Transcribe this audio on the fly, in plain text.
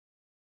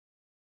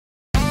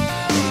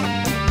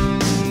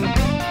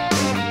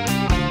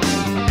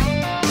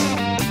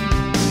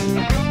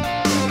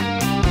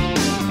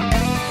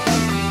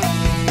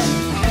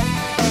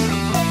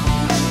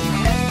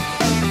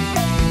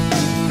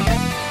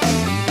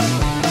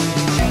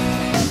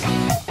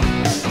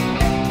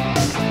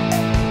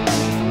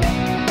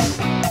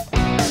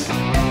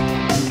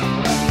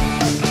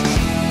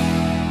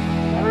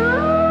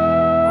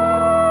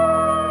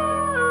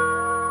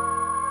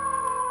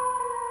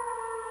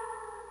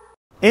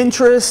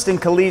Interest in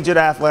collegiate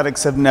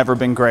athletics have never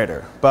been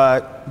greater,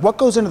 but what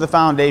goes into the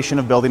foundation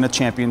of building a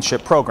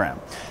championship program?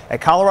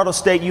 At Colorado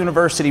State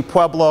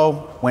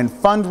University-Pueblo, when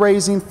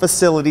fundraising,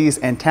 facilities,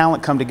 and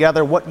talent come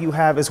together, what you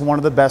have is one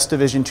of the best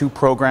Division II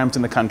programs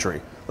in the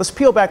country. Let's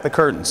peel back the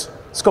curtains.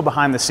 Let's go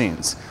behind the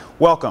scenes.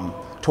 Welcome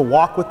to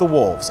Walk with the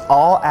Wolves,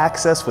 all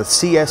access with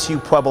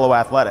CSU-Pueblo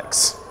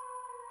Athletics.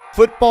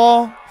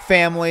 Football,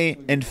 family,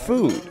 and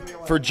food.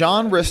 For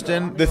John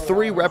Wristen, the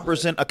three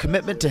represent a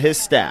commitment to his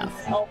staff.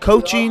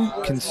 Coaching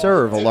can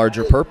serve a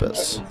larger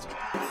purpose.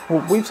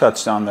 Well, we've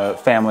touched on the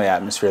family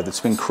atmosphere that's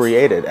been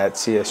created at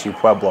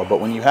CSU-Pueblo, but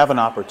when you have an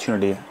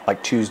opportunity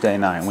like Tuesday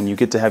night, when you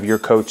get to have your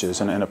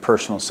coaches in a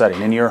personal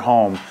setting, in your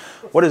home,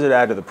 what does it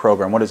add to the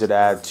program? What does it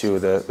add to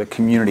the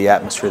community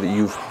atmosphere that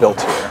you've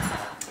built here?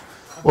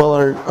 Well,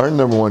 our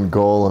number one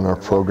goal in our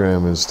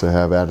program is to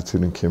have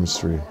attitude and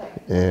chemistry.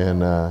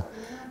 And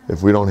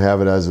if we don't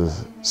have it as a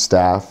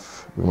staff,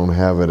 we don't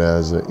have it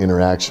as an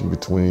interaction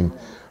between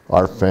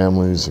our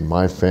families and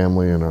my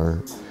family and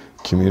our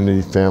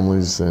community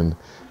families, and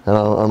I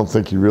don't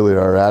think you really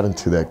are adding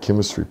to that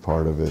chemistry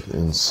part of it.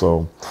 And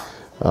so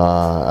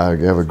I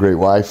have a great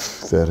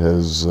wife that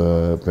has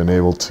been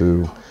able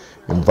to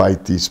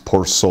invite these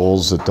poor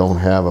souls that don't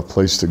have a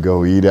place to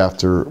go eat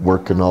after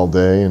working all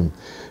day. And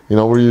you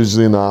know, we're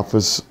usually in the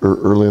office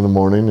early in the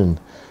morning,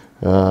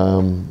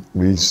 and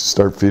we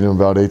start feeding them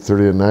about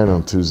 8:30 at night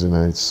on Tuesday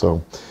nights.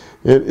 So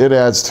it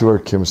adds to our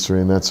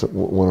chemistry, and that's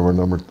one of our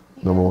number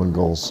one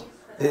goals.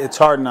 It's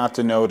hard not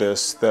to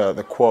notice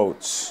the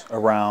quotes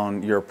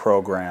around your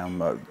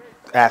program,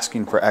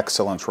 asking for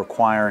excellence,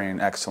 requiring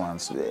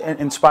excellence, an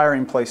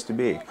inspiring place to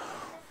be.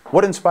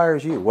 What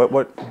inspires you?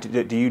 What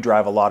do you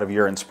drive a lot of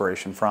your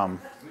inspiration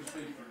from?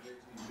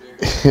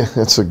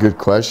 That's a good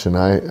question.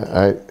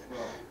 I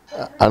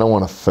don't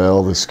want to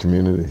fail this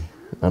community.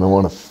 I don't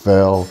want to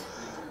fail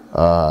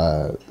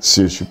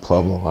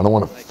CSU-Pueblo. I don't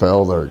want to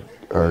fail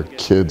our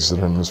kids that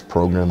are in this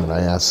program, that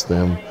I ask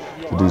them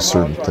to do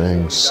certain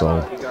things.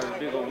 So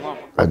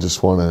I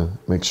just want to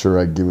make sure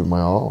I give it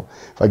my all.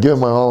 If I give it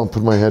my all and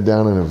put my head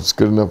down, and if it's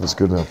good enough, it's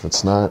good enough. If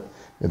it's not,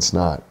 it's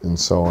not. And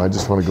so I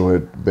just want to go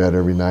to bed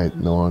every night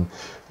knowing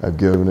I've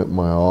given it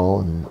my all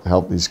and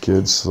help these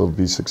kids so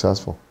be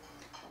successful.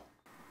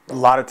 A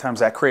lot of times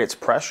that creates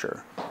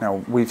pressure.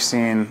 Now, we've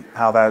seen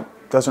how that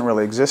doesn't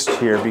really exist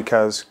here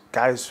because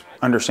guys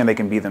understand they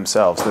can be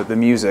themselves. The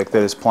music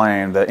that is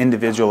playing, the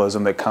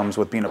individualism that comes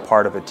with being a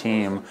part of a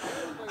team.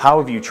 How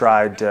have you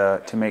tried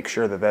to make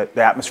sure that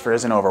the atmosphere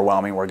isn't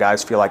overwhelming, where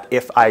guys feel like,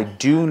 if I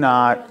do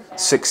not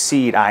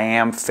succeed, I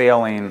am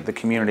failing the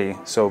community,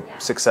 so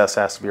success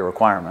has to be a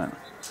requirement?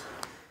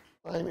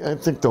 I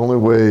think the only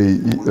way,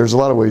 there's a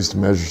lot of ways to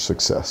measure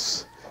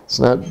success. It's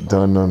not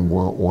done on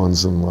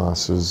ones and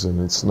losses,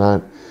 and it's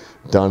not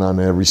done on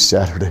every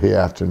Saturday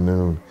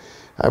afternoon.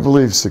 I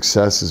believe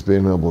success is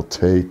being able to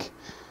take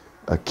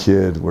a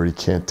kid where he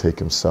can't take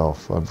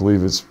himself. I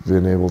believe it's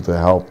been able to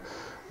help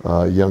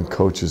young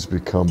coaches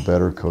become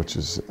better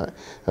coaches. I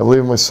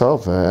believe in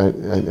myself. I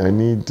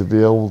need to be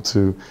able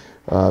to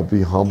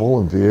be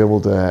humble and be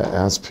able to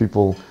ask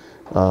people,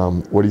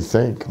 what do you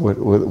think? What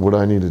do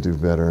I need to do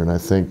better? And I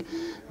think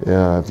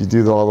if you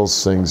do all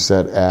those things,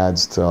 that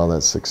adds to all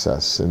that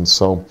success. And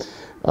so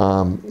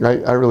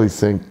I really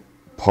think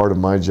part of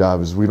my job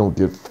is we don't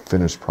get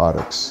finished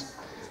products.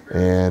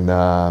 And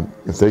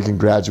if they can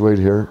graduate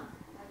here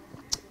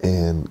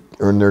and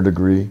earn their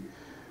degree,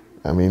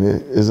 I mean,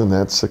 isn't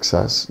that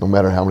success, no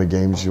matter how many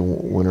games you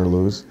win or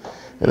lose?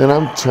 And then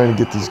I'm trying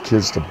to get these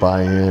kids to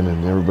buy in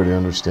and everybody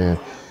understand,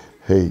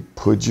 hey,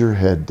 put your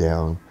head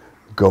down,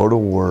 go to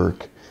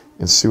work,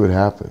 and see what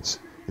happens.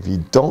 If you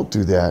don't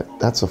do that,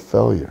 that's a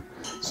failure.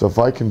 So if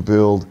I can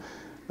build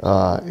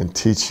and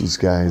teach these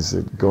guys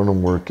that go to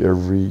work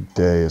every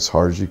day as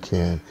hard as you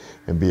can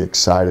and be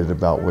excited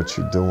about what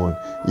you're doing,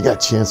 you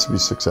got a chance to be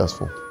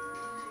successful.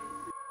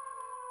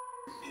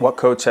 What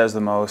coach has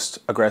the most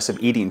aggressive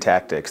eating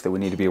tactics that we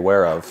need to be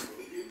aware of?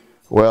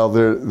 Well,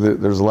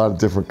 there's a lot of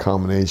different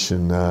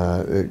combination.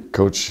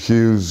 Coach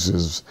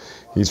Hughes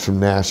he's from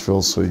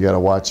Nashville, so you got to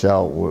watch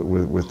out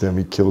with him.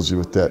 He kills you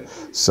with that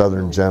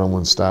Southern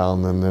gentleman style.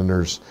 And then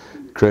there's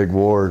Craig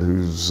Ward,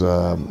 who's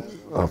a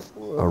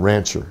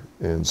rancher.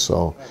 And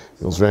so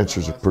those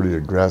ranchers are pretty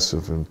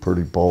aggressive and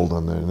pretty bold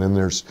on that. And then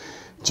there's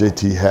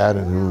JT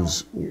Haddon,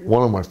 who's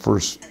one of my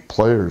first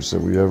players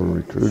that we ever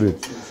recruited,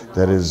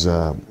 that is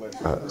a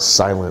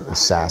silent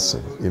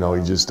assassin. You know,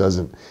 he just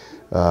doesn't,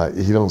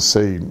 he don't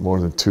say more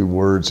than 2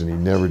 words, and he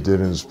never did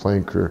in his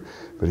playing career,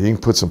 but he can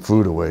put some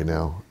food away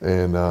now.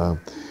 And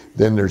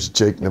then there's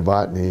Jake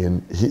Novotny,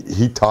 and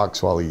he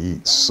talks while he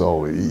eats,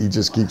 so he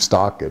just keeps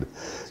talking.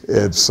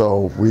 And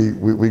so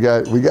we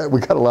got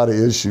a lot of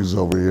issues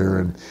over here.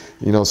 And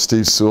you know,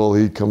 Steve Sewell,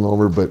 he come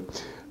over, but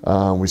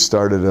we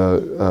started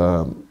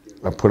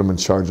I put him in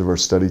charge of our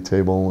study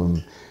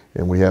table,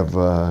 and we have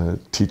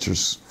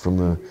teachers from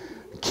the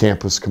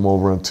campus come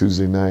over on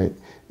Tuesday night,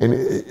 and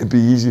it'd be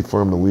easy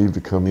for him to leave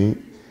to come eat,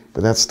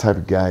 but that's the type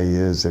of guy he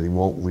is, that he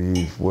won't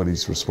leave what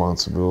he's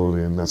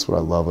responsibility, and that's what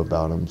I love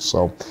about him.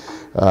 So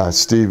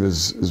Steve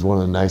is one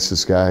of the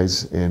nicest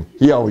guys, and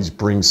he always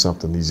brings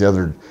something. These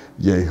other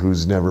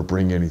yahoos never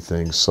bring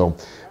anything, so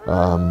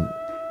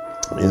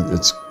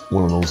it's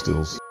one of those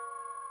deals.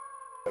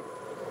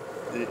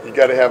 You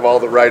got to have all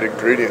the right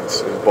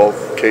ingredients in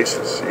both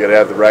cases. You got to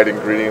have the right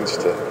ingredients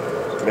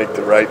to make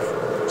the right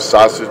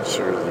sausage,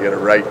 or you got a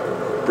right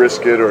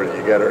brisket, or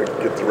you got to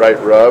get the right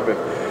rub. And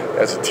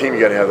as a team, you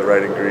got to have the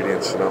right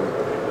ingredients. And I'm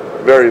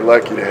very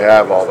lucky to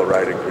have all the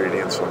right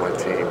ingredients on my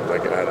team.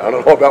 Like, I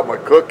don't know about my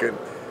cooking.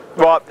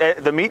 Well,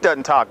 the meat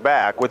doesn't talk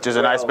back, which is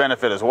a nice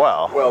benefit as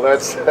well. Well,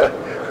 that's,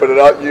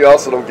 but you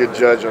also don't get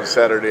judged on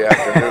Saturday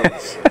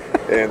afternoons.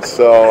 And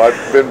so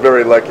I've been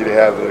very lucky to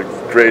have the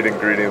great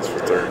ingredients for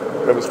third.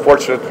 I was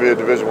fortunate to be a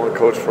Division I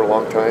coach for a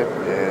long time,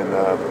 and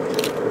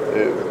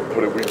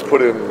we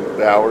put in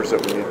the hours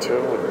that we need to.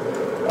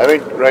 And I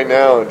think right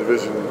now in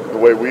Division, the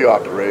way we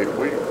operate,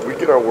 we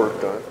get our work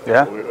done.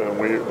 Yeah.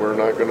 We're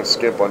not going to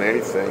skimp on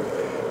anything.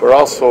 But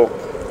also,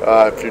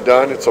 if you're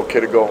done, it's okay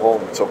to go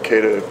home. It's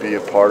okay to be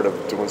a part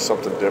of doing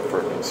something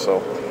different. And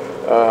so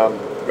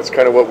that's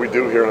kind of what we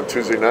do here on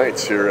Tuesday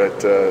nights here at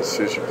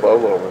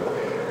CSU-Pueblo.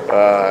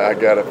 I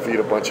got to feed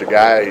a bunch of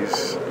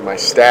guys, my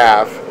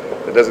staff,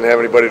 that doesn't have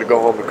anybody to go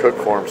home to cook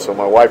for them. So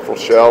my wife will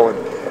shell,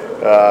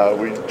 and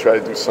we try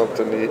to do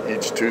something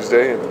each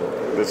Tuesday, and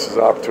this is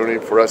an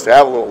opportunity for us to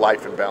have a little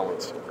life and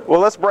balance.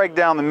 Well, let's break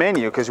down the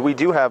menu, because we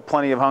do have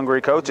plenty of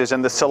hungry coaches,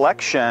 and the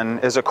selection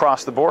is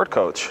across the board,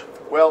 Coach.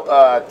 Well,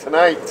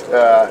 tonight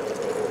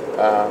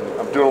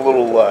I'm doing a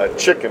little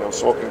chicken. I'm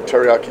smoking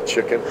teriyaki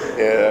chicken.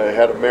 I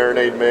had a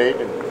marinade made,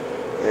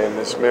 and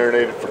it's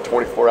marinated for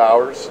 24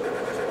 hours.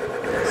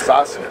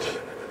 Sausage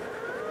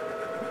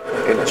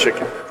and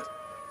chicken.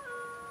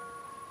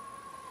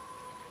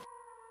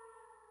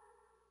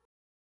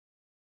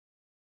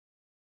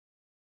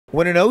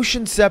 When an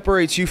ocean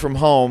separates you from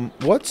home,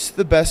 what's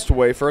the best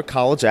way for a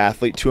college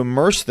athlete to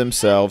immerse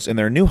themselves in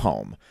their new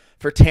home?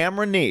 For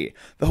Tamra Nee,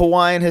 the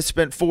Hawaiian has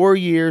spent 4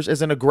 years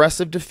as an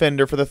aggressive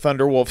defender for the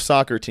ThunderWolves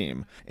soccer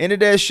team. In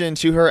addition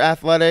to her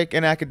athletic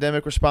and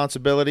academic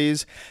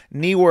responsibilities,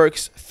 Nee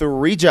works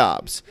 3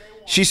 jobs.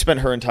 She spent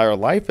her entire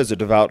life as a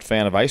devout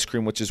fan of ice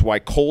cream, which is why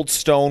Cold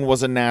Stone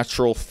was a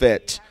natural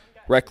fit.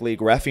 Rec League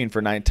reffing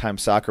for nighttime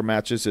soccer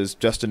matches is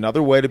just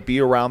another way to be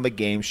around the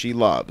game she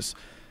loves.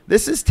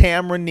 This is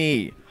Tamra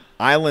Nee,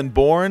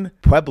 island-born,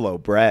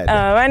 Pueblo-bred.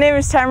 My name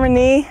is Tamra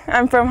Nee.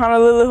 I'm from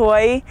Honolulu,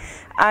 Hawaii.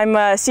 I'm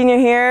a senior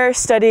here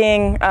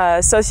studying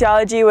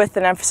sociology with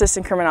an emphasis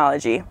in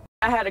criminology.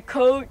 I had a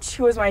coach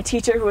who was my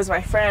teacher, who was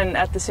my friend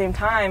at the same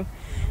time,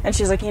 and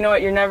she's like, you know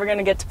what, you're never going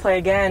to get to play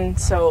again,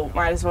 so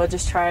might as well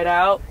just try it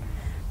out,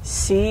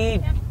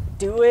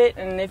 do it,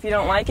 and if you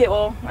don't like it,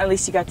 well, at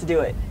least you got to do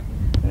it.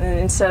 And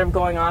instead of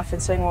going off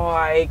and saying, well,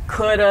 I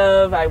could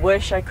have, I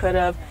wish I could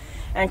have,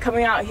 and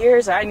coming out here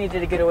is I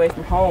needed to get away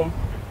from home.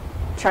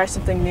 Try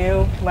something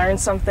new, learn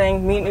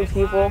something, meet new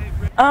people.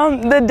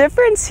 The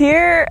difference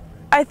here,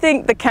 I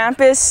think the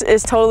campus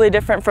is totally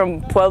different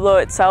from Pueblo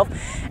itself,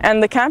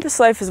 and the campus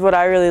life is what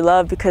I really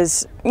love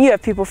because you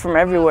have people from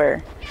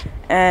everywhere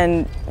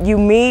and you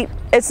meet.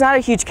 It's not a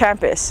huge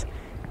campus,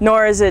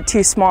 nor is it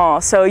too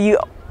small, so you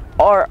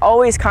are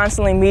always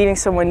constantly meeting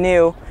someone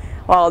new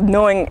while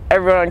knowing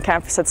everyone on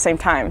campus at the same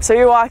time. So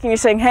you're walking, you're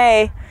saying,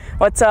 hey,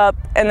 what's up?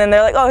 And then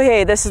they're like, oh,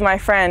 hey, this is my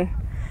friend.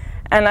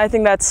 And I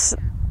think that's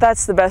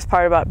the best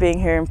part about being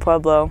here in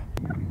Pueblo.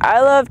 I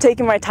love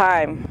taking my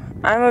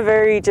time. I'm a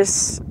very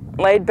just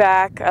laid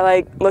back. I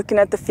like looking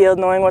at the field,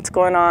 knowing what's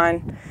going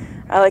on.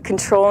 I like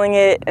controlling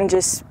it and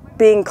just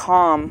being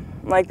calm.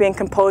 I like being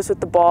composed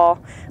with the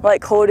ball. I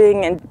like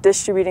holding and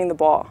distributing the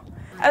ball.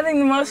 I think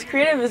the most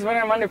creative is when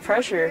I'm under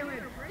pressure,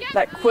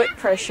 that quick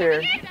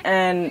pressure,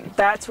 and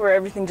that's where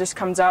everything just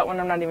comes out when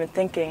I'm not even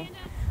thinking.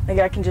 Like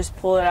I can just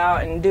pull it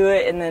out and do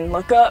it and then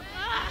look up,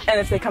 and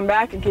if they come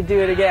back, I can do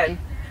it again.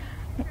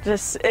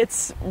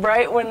 It's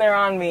right when they're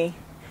on me.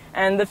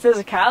 And the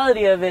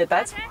physicality of it,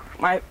 that's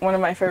one of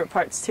my favorite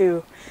parts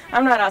too.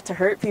 I'm not out to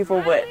hurt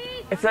people, but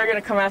if they're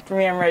gonna come after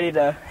me, I'm ready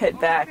to hit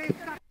back.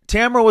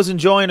 Tamra was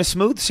enjoying a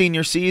smooth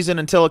senior season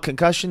until a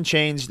concussion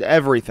changed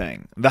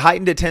everything. The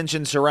heightened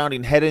attention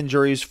surrounding head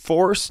injuries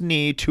forced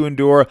Nee to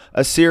endure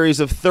a series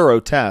of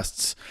thorough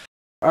tests.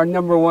 Our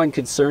number one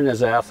concern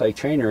as an athletic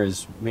trainer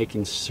is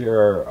making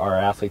sure our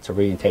athletes are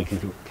being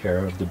taken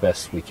care of the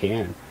best we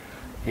can.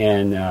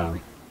 And I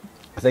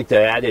think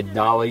the added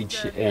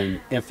knowledge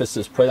and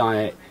emphasis put on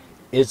it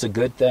is a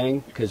good thing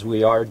because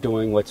we are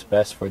doing what's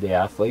best for the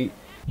athlete.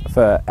 If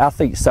an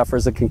athlete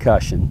suffers a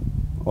concussion,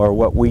 or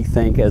what we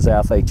think as an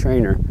athletic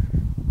trainer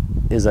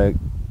is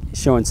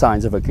showing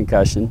signs of a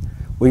concussion,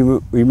 we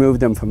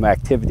remove them from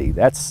activity.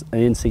 That's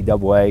an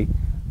NCAA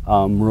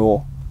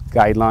rule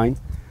guideline.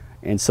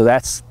 And so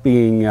that's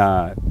being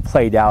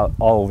played out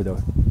all over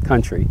the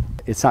country.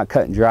 It's not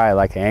cut and dry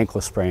like an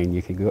ankle sprain.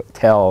 You can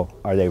tell,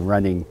 are they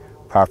running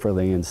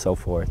properly and so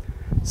forth.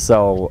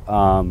 So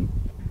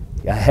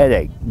a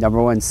headache,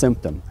 number one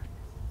symptom.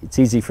 It's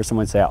easy for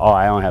someone to say, oh,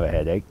 I don't have a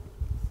headache.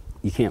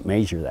 you can't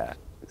measure that.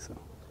 So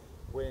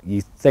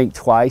you think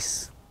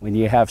twice when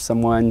you have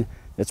someone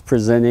that's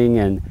presenting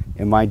and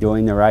am I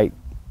doing the right,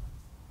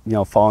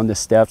 following the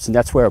steps, and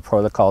that's where a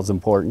protocol is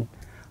important,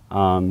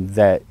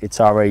 that it's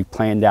already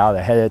planned out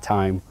ahead of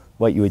time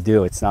what you would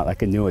do. It's not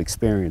like a new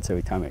experience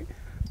every time it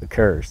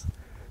occurs.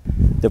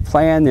 The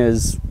plan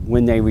is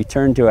when they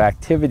return to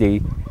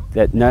activity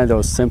that none of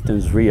those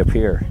symptoms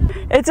reappear.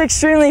 It's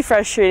extremely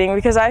frustrating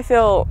because I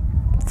feel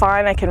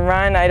fine, I can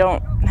run, I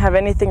don't have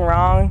anything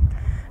wrong.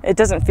 It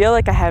doesn't feel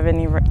like I have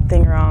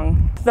anything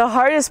wrong. The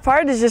hardest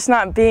part is just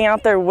not being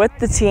out there with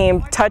the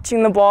team,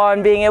 touching the ball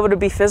and being able to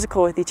be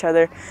physical with each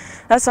other.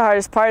 That's the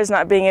hardest part, is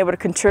not being able to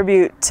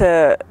contribute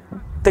to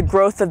the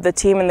growth of the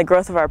team and the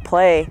growth of our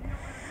play.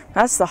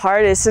 That's the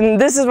hardest,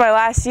 and this is my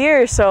last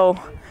year, so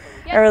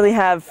I really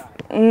have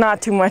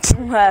not too much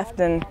left,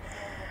 and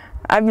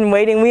I've been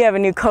waiting. We have a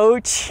new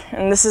coach,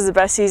 and this is the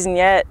best season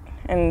yet,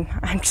 and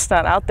I'm just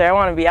not out there. I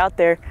want to be out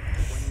there.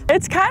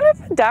 It's kind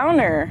of a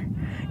downer,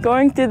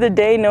 going through the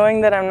day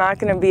knowing that I'm not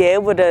going to be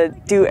able to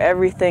do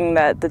everything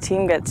that the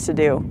team gets to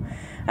do.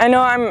 I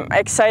know I'm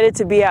excited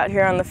to be out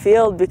here on the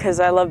field because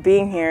I love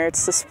being here.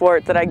 It's the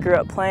sport that I grew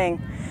up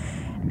playing,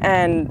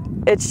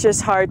 and it's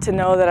just hard to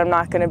know that I'm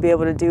not going to be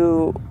able to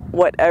do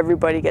what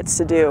everybody gets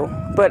to do,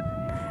 but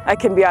I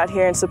can be out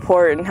here and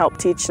support and help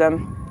teach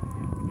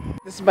them.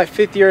 This is my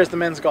 5th year as the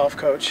men's golf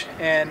coach,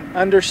 and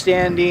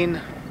understanding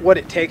what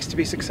it takes to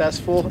be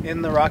successful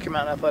in the Rocky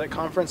Mountain Athletic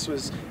Conference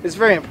is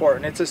very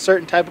important. It's a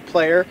certain type of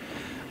player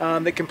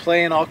that can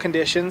play in all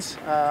conditions.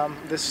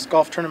 This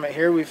golf tournament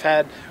here, we've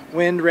had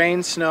wind,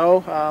 rain,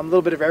 snow, a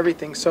little bit of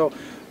everything. So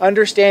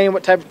understanding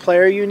what type of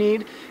player you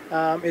need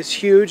is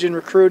huge in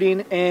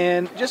recruiting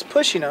and just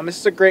pushing them. This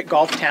is a great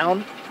golf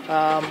town.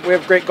 We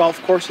have great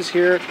golf courses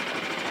here.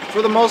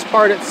 For the most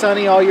part, it's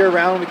sunny all year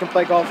round. We can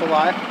play golf a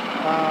lot,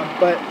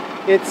 but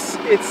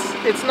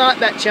it's not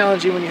that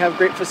challenging when you have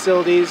great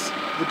facilities.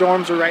 The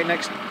dorms are right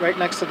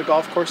next to the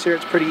golf course here.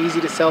 It's pretty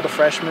easy to sell to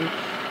freshmen,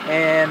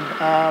 and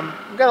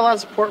we've got a lot of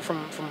support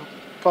from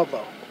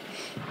Pueblo.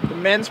 The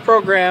men's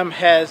program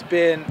has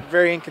been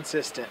very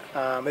inconsistent.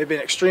 They've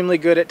been extremely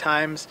good at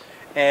times,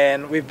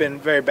 and we've been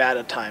very bad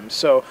at times.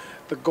 So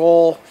the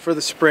goal for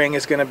the spring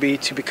is going to be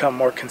to become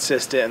more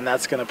consistent, and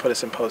that's going to put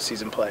us in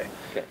postseason play.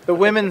 Okay. The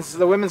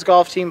women's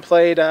golf team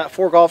played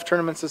 4 golf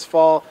tournaments this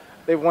fall.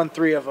 They've won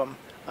 3 of them.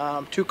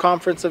 2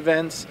 conference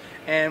events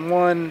and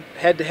 1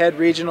 head-to-head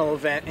regional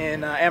event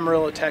in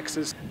Amarillo,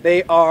 Texas.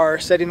 They are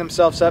setting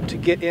themselves up to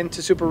get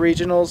into super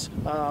regionals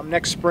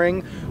next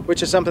spring,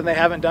 which is something they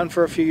haven't done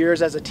for a few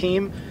years as a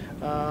team.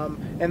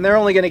 And they're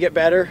only going to get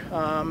better.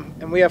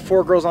 And we have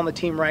 4 girls on the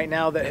team right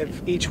now that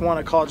have each won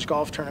a college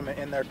golf tournament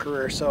in their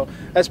career. So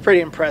that's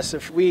pretty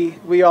impressive.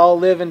 We all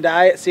live and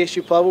die at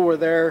CSU-Pueblo.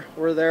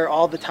 We're there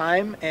all the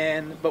time,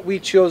 but we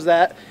chose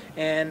that,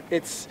 and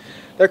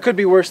there could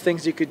be worse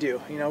things you could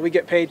do. We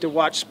get paid to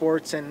watch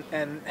sports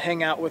and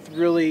hang out with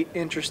really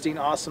interesting,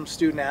 awesome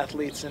student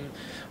athletes, and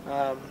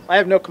I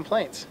have no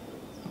complaints.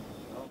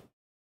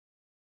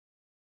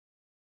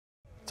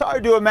 It's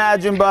hard to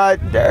imagine, but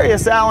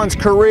Darius Allen's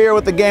career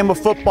with the game of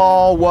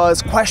football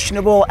was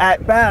questionable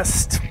at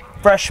best.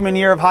 Freshman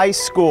year of high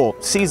school,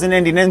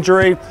 season-ending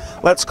injury,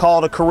 let's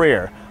call it a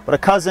career. But a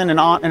cousin, an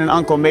aunt, and an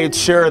uncle made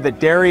sure that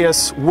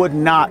Darius would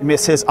not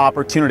miss his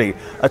opportunity.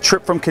 A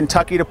trip from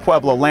Kentucky to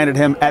Pueblo landed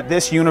him at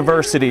this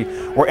university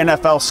where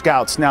NFL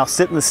scouts now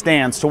sit in the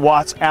stands to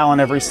watch Allen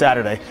every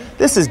Saturday.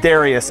 This is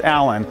Darius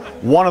Allen,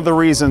 one of the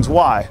reasons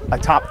why a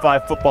top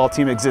 5 football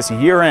team exists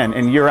year in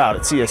and year out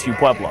at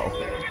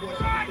CSU-Pueblo.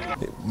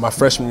 My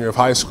freshman year of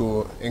high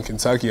school in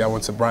Kentucky, I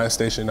went to Bryan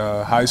Station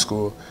High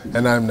School,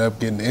 and I ended up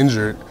getting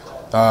injured,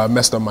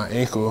 messed up my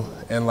ankle,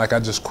 and I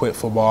just quit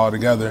football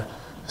altogether.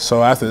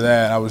 So after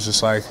that, I was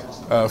just like,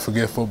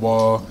 forget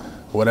football,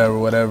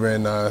 whatever,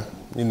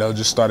 and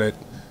just started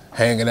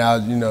hanging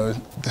out,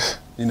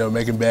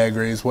 making bad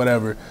grades,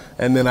 whatever.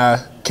 And then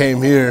I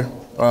came here.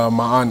 My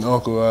aunt and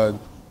uncle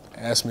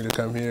asked me to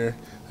come here.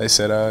 They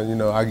said,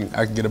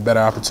 I could get a better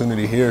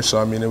opportunity here.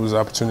 So it was an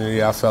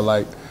opportunity I felt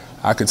like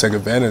I could take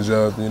advantage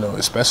of,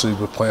 especially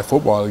with playing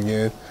football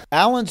again.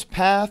 Allen's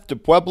path to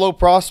Pueblo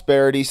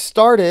prosperity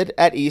started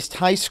at East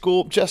High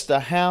School, just a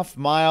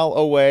half-mile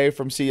away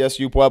from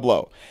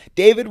CSU-Pueblo.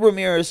 David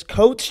Ramirez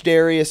coached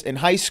Darius in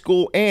high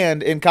school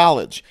and in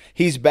college.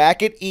 He's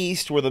back at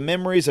East, where the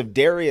memories of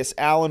Darius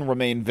Allen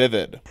remain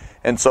vivid.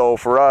 And so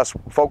for us,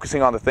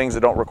 focusing on the things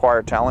that don't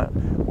require talent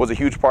was a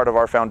huge part of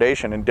our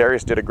foundation, and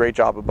Darius did a great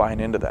job of buying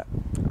into that.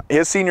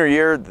 His senior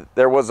year,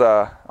 there was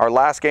our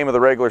last game of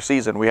the regular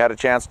season. We had a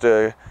chance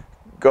to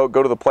go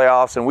to the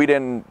playoffs, and we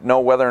didn't know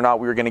whether or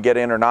not we were going to get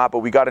in or not, but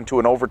we got into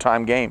an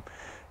overtime game.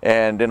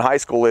 And in high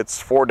school,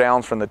 it's 4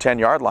 downs from the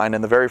 10-yard line.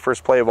 And the very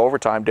first play of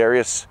overtime,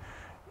 Darius,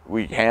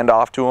 we hand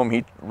off to him,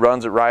 he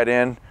runs it right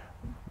in,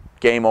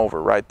 game over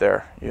right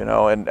there,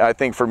 And I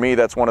think for me,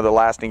 that's one of the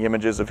lasting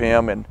images of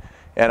him, and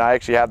I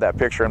actually have that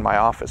picture in my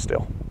office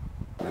still.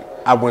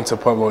 I went to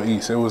Pueblo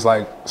East. It was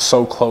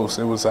so close.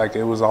 It was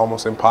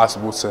almost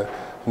impossible to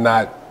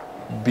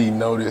not be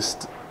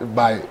noticed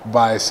by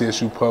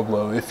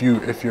CSU-Pueblo if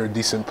you're a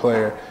decent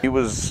player. He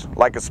was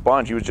like a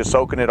sponge. He was just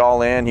soaking it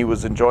all in. He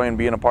was enjoying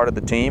being a part of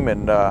the team,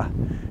 and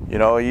you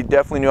know, he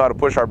definitely knew how to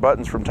push our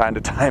buttons from time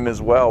to time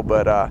as well.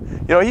 But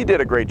you know, he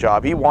did a great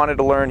job. He wanted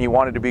to learn. He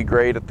wanted to be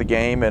great at the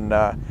game, and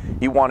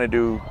he wanted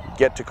to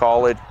get to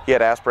college. He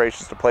had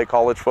aspirations to play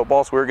college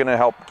football, so we were going to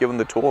help give him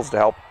the tools to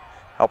help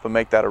him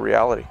make that a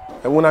reality.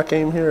 And when I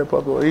came here at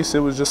Pueblo East, it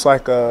was just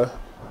like a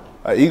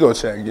ego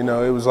check. You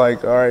know, it was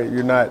like, all right,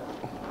 you're not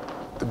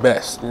the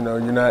best. You know,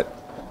 you're not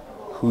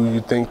who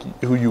you think,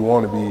 who you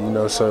want to be. You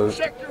know, so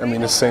I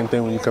mean, it's the same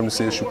thing when you come to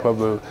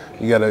CSU-Pueblo.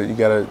 You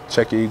gotta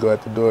check your ego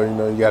at the door. You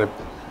know,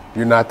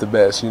 you're not the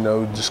best. You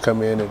know, just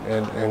come in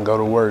and go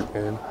to work,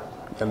 and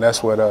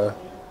that's what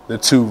the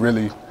two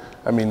really.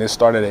 I mean, it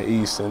started at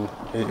East, and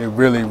it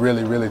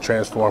really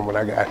transformed when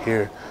I got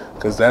here,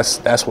 because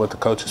that's what the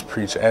coaches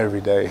preach every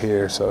day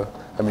here. So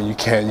I mean, you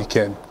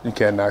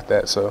can't knock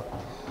that. So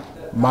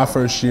my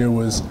first year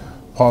was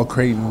Paul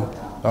Creighton,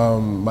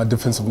 my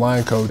defensive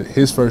line coach.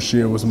 His first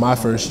year was my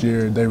first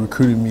year. They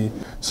recruited me,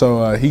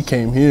 so he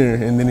came here,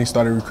 and then he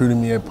started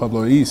recruiting me at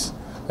Pueblo East,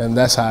 and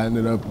that's how I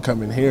ended up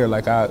coming here.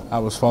 Like I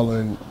was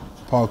following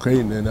Paul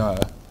Creighton, and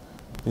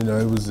you know,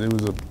 it was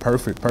a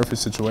perfect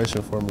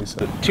situation for me.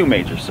 So. 2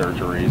 major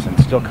surgeries and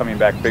still coming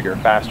back bigger,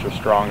 faster,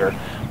 stronger.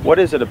 What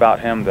is it about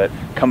him that,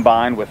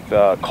 combined with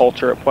the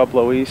culture at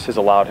Pueblo East, has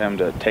allowed him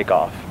to take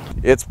off?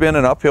 It's been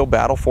an uphill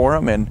battle for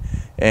him,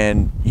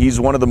 and he's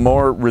one of the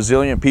more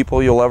resilient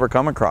people you'll ever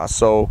come across.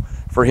 So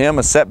for him,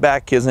 a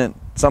setback isn't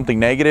something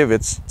negative.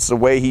 It's the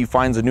way he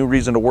finds a new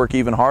reason to work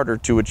even harder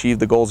to achieve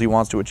the goals he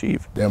wants to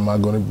achieve. Am I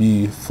going to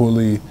be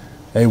fully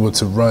able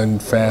to run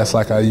fast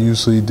like I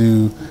usually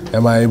do?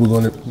 Am I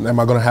going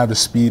to have the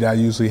speed I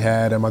usually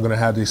had? Am I going to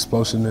have the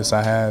explosiveness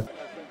I have?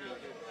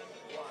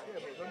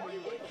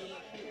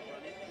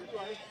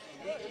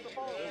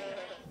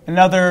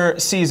 Another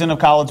season of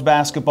college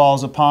basketball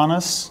is upon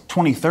us.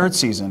 23rd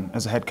season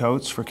as a head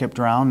coach for Kip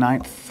Drown,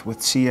 9th with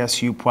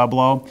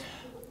CSU-Pueblo.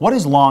 What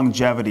has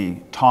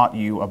longevity taught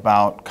you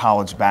about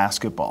college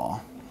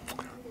basketball?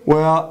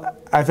 Well,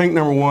 I think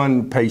number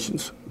one,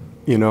 patience.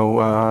 You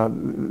know,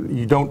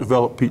 you don't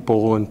develop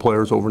people and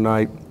players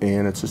overnight,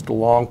 and it's just a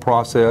long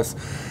process,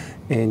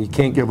 and you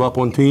can't give up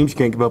on teams, you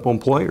can't give up on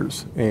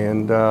players.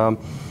 And,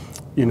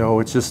 you know,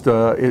 it's just,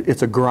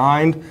 it's a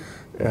grind.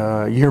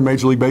 You hear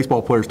Major League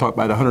Baseball players talk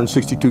about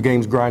 162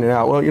 games grinding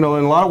out. Well, you know,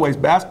 in a lot of ways,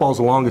 basketball is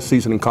the longest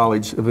season in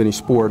college of any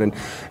sport,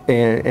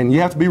 and you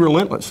have to be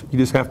relentless. You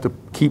just have to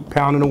keep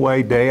pounding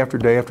away day after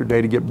day after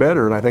day to get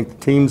better. And I think the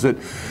teams that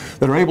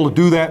are able to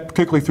do that,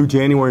 particularly through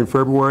January and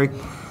February,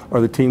 are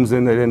the teams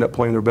then that end up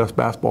playing their best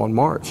basketball in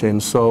March.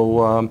 And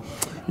so,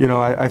 you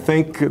know, I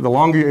think the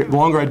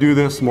longer I do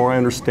this, the more I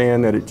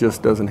understand that it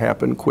just doesn't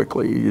happen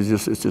quickly. It's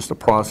just a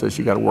process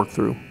you got to work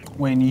through.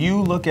 When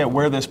you look at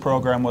where this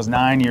program was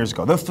 9 years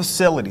ago, the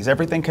facilities,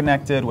 everything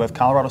connected with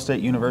Colorado State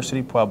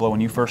University-Pueblo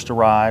when you first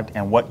arrived,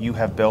 and what you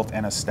have built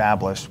and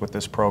established with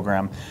this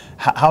program,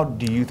 how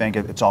do you think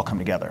it's all come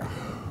together?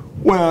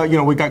 Well, you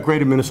know, we got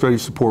great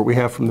administrative support. We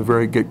have from the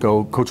very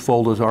get-go. Coach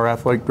Foldas, our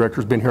athletic director,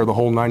 has been here the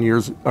whole 9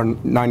 years, or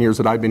 9 years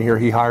that I've been here.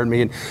 He hired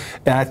me, and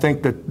I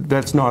think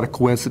that's not a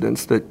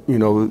coincidence. That, you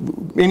know,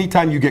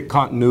 anytime you get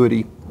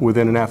continuity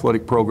within an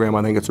athletic program,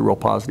 I think it's a real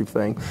positive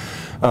thing.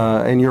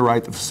 And you're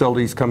right, the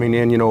facilities coming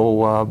in, you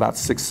know, about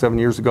 6, 7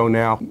 years ago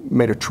now,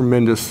 made a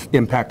tremendous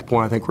impact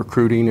upon, I think,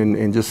 recruiting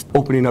and just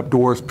opening up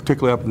doors,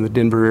 particularly up in the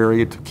Denver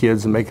area, to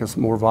kids and making us a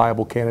more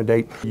viable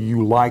candidate.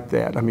 You like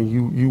that. I mean,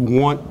 you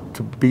want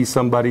to be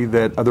somebody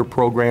that other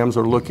programs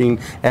are looking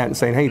at and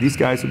saying, hey, these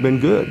guys have been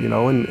good, you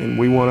know, and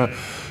we want to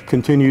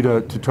continue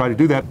to try to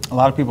do that. A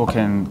lot of people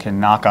can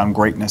knock on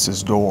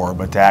greatness's door,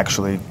 but to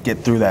actually get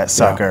through that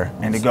sucker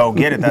and to go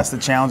get it, that's the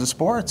challenge of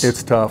sports.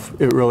 It's tough.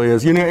 It really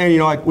is. You know, and you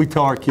know, like we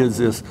tell our kids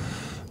this,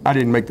 I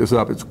didn't make this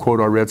up, it's a quote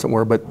I read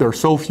somewhere, but there are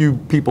so few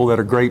people that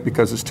are great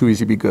because it's too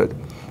easy to be good.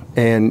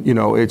 And, you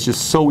know, it's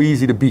just so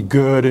easy to be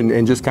good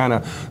and just kind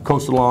of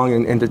coast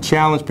along and to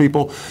challenge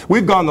people.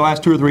 We've gone the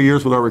last 2 or 3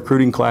 years with our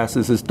recruiting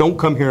classes is don't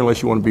come here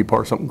unless you want to be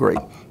part of something great.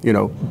 You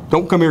know,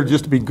 don't come here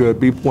just to be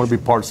good, want to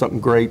be part of something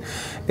great.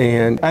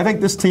 And I think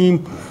this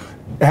team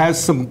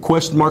has some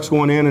question marks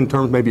going in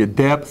terms of maybe a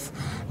depth,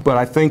 but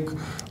I think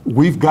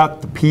we've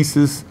got the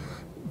pieces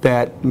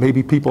that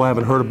maybe people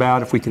haven't heard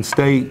about. If we can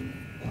stay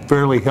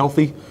fairly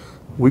healthy,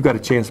 we've got a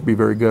chance to be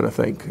very good, I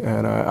think.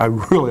 And I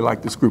really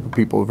like this group of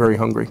people, very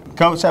hungry.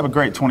 Coach, have a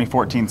great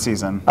 2014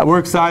 season. We're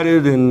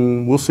excited,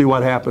 and we'll see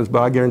what happens,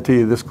 but I guarantee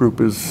you this group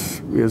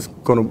is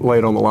going to lay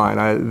it on the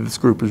line. This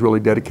group is really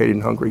dedicated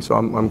and hungry, so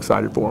I'm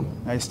excited for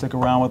them. Hey, stick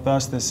around with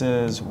us. This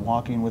is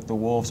Walking with the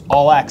Wolves,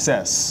 All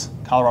Access,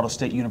 Colorado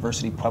State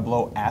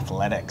University-Pueblo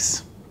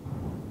Athletics.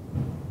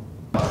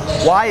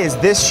 Why is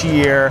this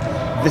year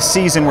the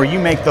season where you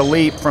make the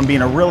leap from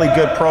being a really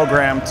good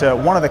program to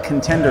one of the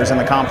contenders in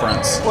the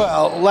conference?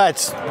 Well,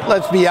 let's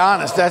be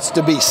honest, that's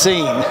to be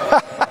seen.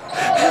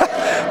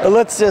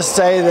 Let's just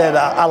say that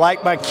I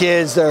like my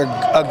kids. They're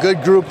a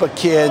good group of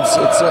kids.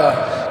 It's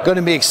going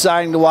to be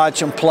exciting to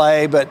watch them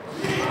play, but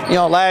You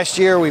know, last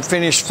year we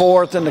finished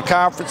 4th in the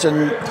conference,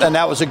 and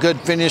that was a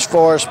good finish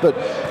for us, but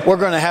we're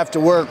going to have to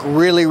work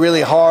really,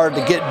 really hard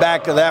to get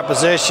back to that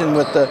position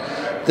with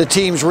the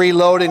teams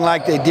reloading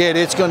like they did.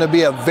 It's going to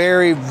be a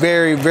very,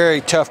 very,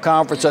 very tough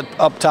conference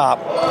up top.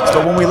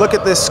 So when we look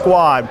at this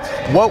squad,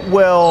 what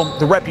will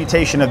the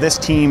reputation of this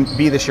team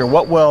be this year?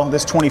 What will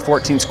this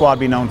 2014 squad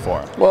be known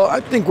for? Well, I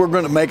think we're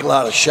going to make a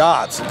lot of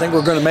shots. I think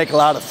we're going to make a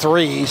lot of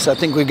threes. I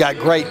think we've got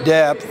great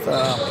depth.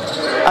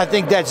 I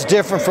think that's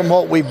different from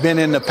what we've been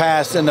in the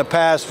past. In the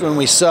past, when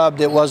we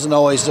subbed, it wasn't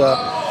always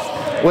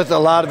with a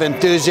lot of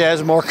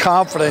enthusiasm or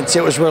confidence.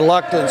 It was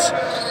reluctance.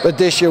 But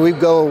this year we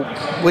go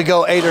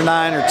 8 or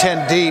 9 or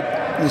 10 deep,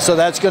 and so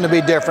that's going to be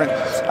different.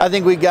 I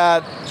think we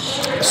got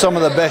some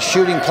of the best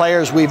shooting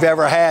players we've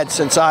ever had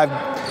since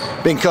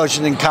I've been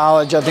coaching in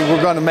college. I think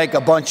we're going to make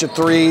a bunch of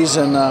threes,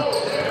 and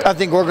I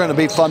think we're going to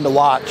be fun to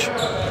watch.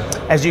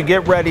 As you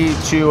get ready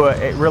to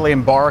really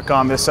embark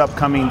on this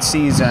upcoming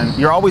season,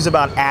 you're always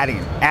about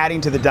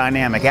adding to the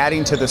dynamic,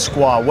 adding to the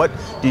squad. What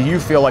do you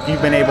feel like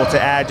you've been able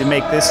to add to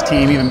make this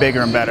team even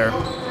bigger and better?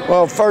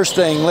 Well, first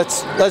thing,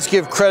 let's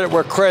give credit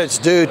where credit's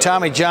due.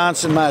 Tommy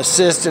Johnson, my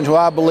assistant, who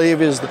I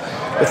believe is the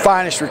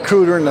finest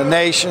recruiter in the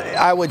nation.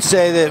 I would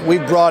say that we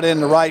brought in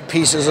the right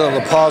pieces of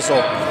the puzzle.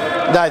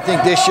 And I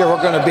think this year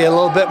we're going to be a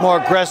little bit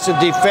more aggressive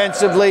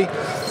defensively.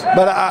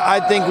 But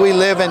I think we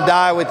live and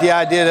die with the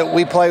idea that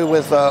we play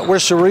with, we're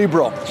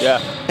cerebral,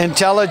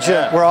 intelligent.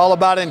 Yeah. We're all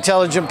about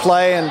intelligent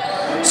play.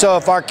 And so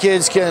if our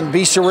kids can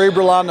be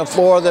cerebral on the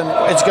floor, then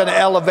it's going to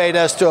elevate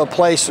us to a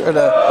place or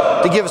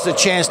to give us a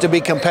chance to be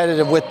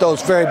competitive with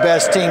those very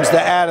best teams, the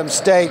Adams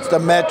States, the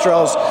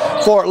Metros,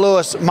 Fort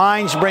Lewis.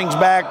 Mines brings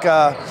back,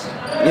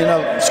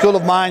 School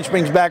of Mines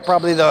brings back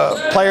probably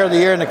the player of the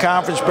year in the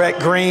conference, Brett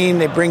Green.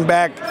 They bring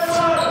back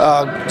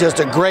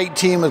just a great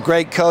team with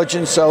great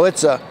coaching. So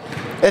it's a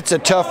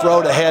tough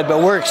road ahead,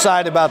 but we're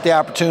excited about the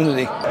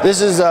opportunity.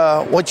 This is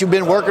what you've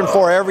been working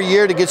for every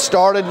year to get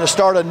started and to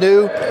start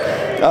anew.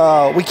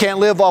 We can't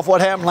live off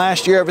what happened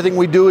last year. Everything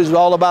we do is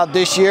all about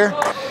this year.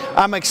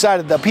 I'm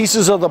excited. The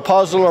pieces of the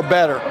puzzle are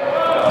better.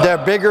 They're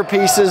bigger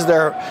pieces,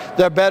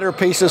 they're better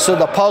pieces, so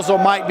the puzzle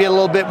might be a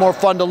little bit more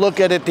fun to look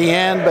at the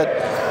end,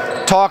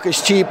 but talk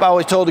is cheap. I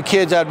always told the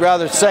kids I'd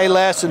rather say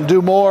less and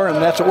do more, and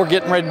that's what we're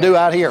getting ready to do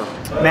out here.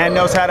 Man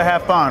knows how to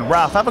have fun.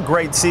 Ralph, have a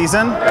great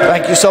season.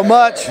 Thank you so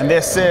much. And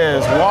this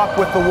is Walk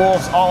with the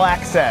Wolves All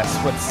Access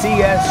with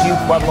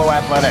CSU-Pueblo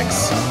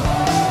Athletics.